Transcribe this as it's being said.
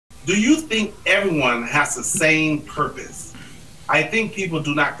Do you think everyone has the same purpose? I think people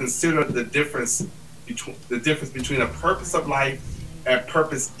do not consider the difference between a purpose of life and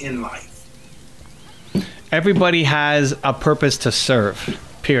purpose in life. Everybody has a purpose to serve,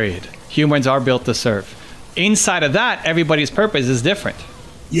 period. Humans are built to serve. Inside of that, everybody's purpose is different.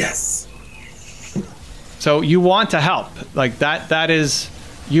 Yes. So you want to help. Like that is,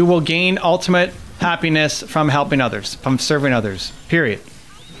 you will gain ultimate happiness from helping others, from serving others, period.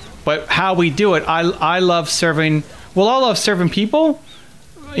 But how we do it, I love serving, we'll all love serving people.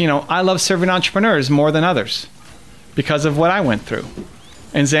 You know, I love serving entrepreneurs more than others because of what I went through.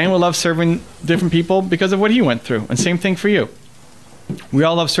 And Zayn will love serving different people because of what he went through. And same thing for you. We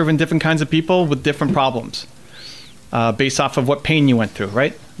all love serving different kinds of people with different problems based off of what pain you went through,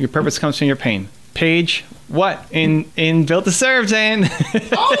 right? Your purpose comes from your pain. Paige, what? In Built to Serve, Zayn.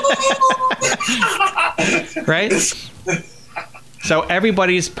 Right? So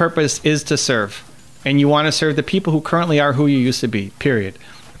everybody's purpose is to serve. And you want to serve the people who currently are who you used to be, period.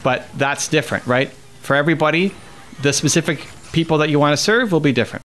 But that's different, right? For everybody, the specific people that you want to serve will be different.